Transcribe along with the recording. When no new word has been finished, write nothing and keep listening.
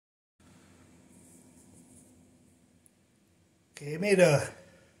Okay, I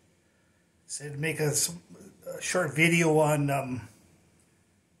said to make a short video on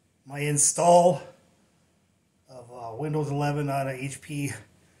my install of Windows 11 on a HP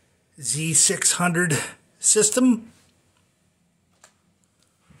Z600 system.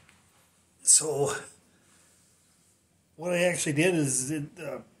 So what I actually did is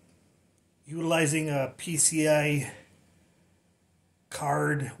utilizing a PCI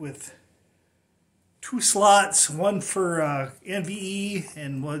card with two slots, one for NVE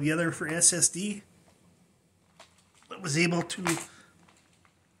and the other for SSD. I was able to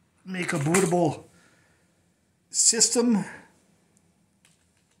make a bootable system.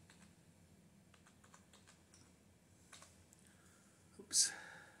 Oops.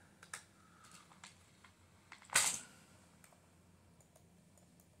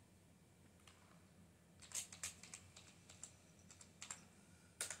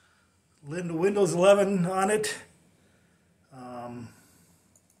 Windows 11 on it.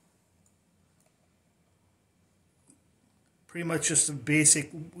 Pretty much just a basic,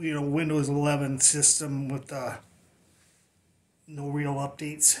 Windows 11 system with no real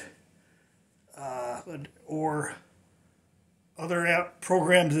updates or other app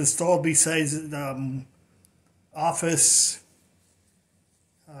programs installed besides Office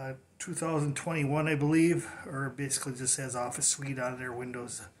 2021, I believe, or basically just has Office Suite on their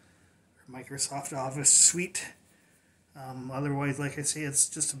Windows. Microsoft Office Suite. Otherwise, like I say, it's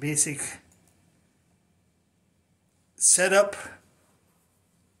just a basic setup,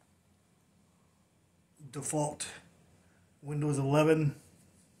 default Windows 11.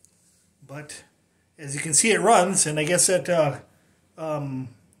 But as you can see, it runs, and I guess that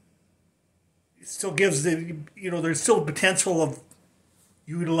it still gives the there's still potential of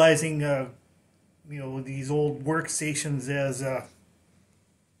utilizing these old workstations as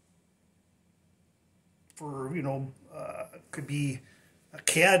for could be a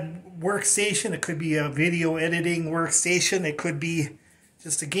CAD workstation, it could be a video editing workstation, it could be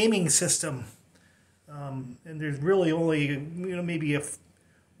just a gaming system, and there's really only maybe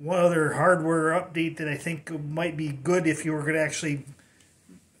one other hardware update that I think might be good if you were going to actually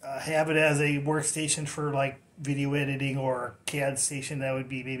have it as a workstation for like video editing or CAD station. That would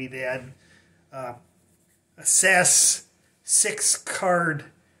be maybe they add a SAS 6 card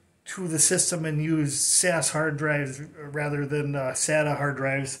to the system and use SAS hard drives rather than SATA hard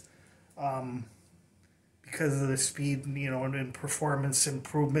drives because of the speed, and performance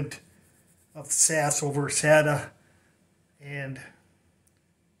improvement of SAS over SATA, and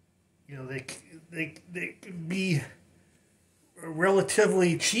they could be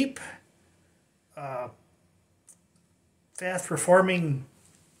relatively cheap, fast performing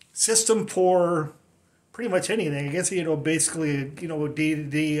system for pretty much anything. I guess basically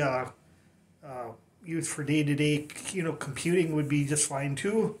day-to-day use for day-to-day computing would be just fine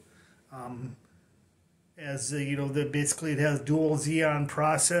too. As basically it has dual Xeon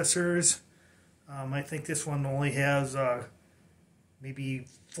processors. I think this one only has maybe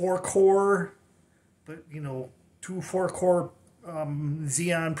 4-core, but 2 4-core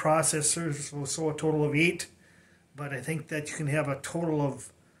Xeon processors, so a total of 8. But I think that you can have a total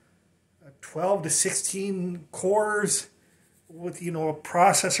of 12 to 16 cores with a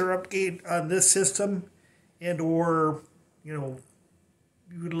processor upgrade on this system, and or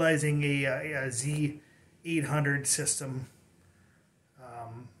utilizing a Z800 system.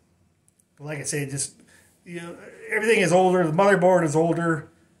 But like I say, just everything is older. The motherboard is older.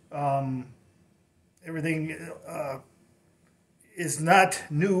 Everything is not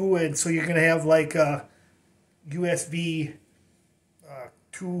new, and so you're going to have like a USB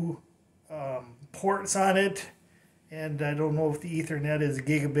 2 ports on it, and I don't know if the Ethernet is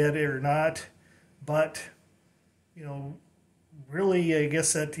gigabit or not, but really I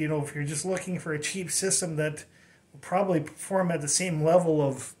guess that if you're just looking for a cheap system that will probably perform at the same level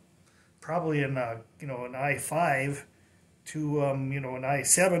of probably an i5 to an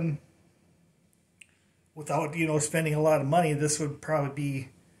i7 without spending a lot of money, this would probably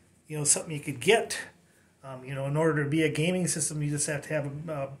be something you could get. In order to be a gaming system, you just have to have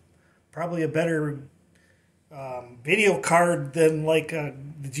probably a better video card than like the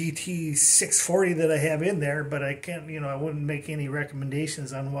GT 640 that I have in there, but I can't, I wouldn't make any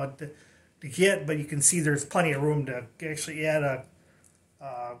recommendations on what to get, but you can see there's plenty of room to actually add a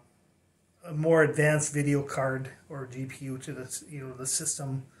more advanced video card or GPU to this, the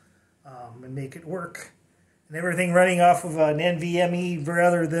system, and make it work. And everything running off of an NVMe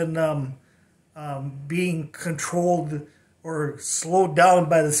rather than being controlled or slowed down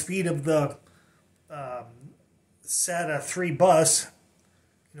by the speed of the SATA 3 bus.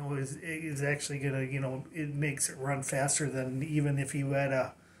 is actually gonna, it makes it run faster than even if you had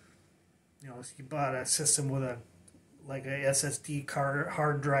if you bought a system with like a SSD card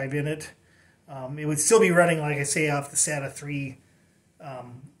hard drive in it. It would still be running, like I say, off the SATA 3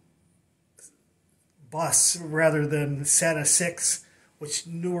 bus rather than SATA 6, which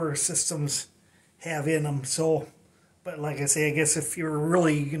newer systems have in them. So, but like I say, I guess if you're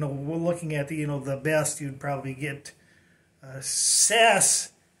really, looking at the best, you'd probably get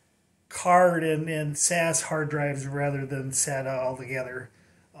SAS card and SAS hard drives rather than SATA altogether.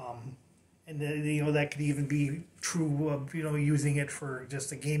 And that could even be true of using it for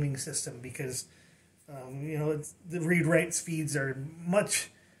just a gaming system, because the read-write speeds are much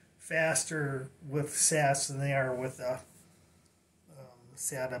faster with SAS than they are with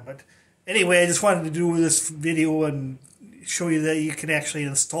SATA. But anyway, I just wanted to do this video and show you that you can actually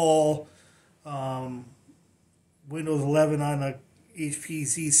install Windows 11 on a HP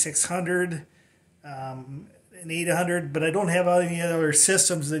Z600, an 800, but I don't have any other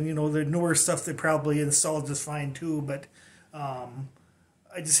systems. And the newer stuff they probably installed just fine too. But I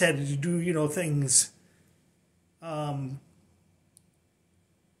just had to do things kind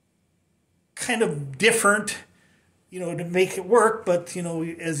of different, to make it work. But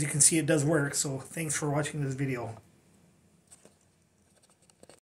as you can see, it does work. So thanks for watching this video.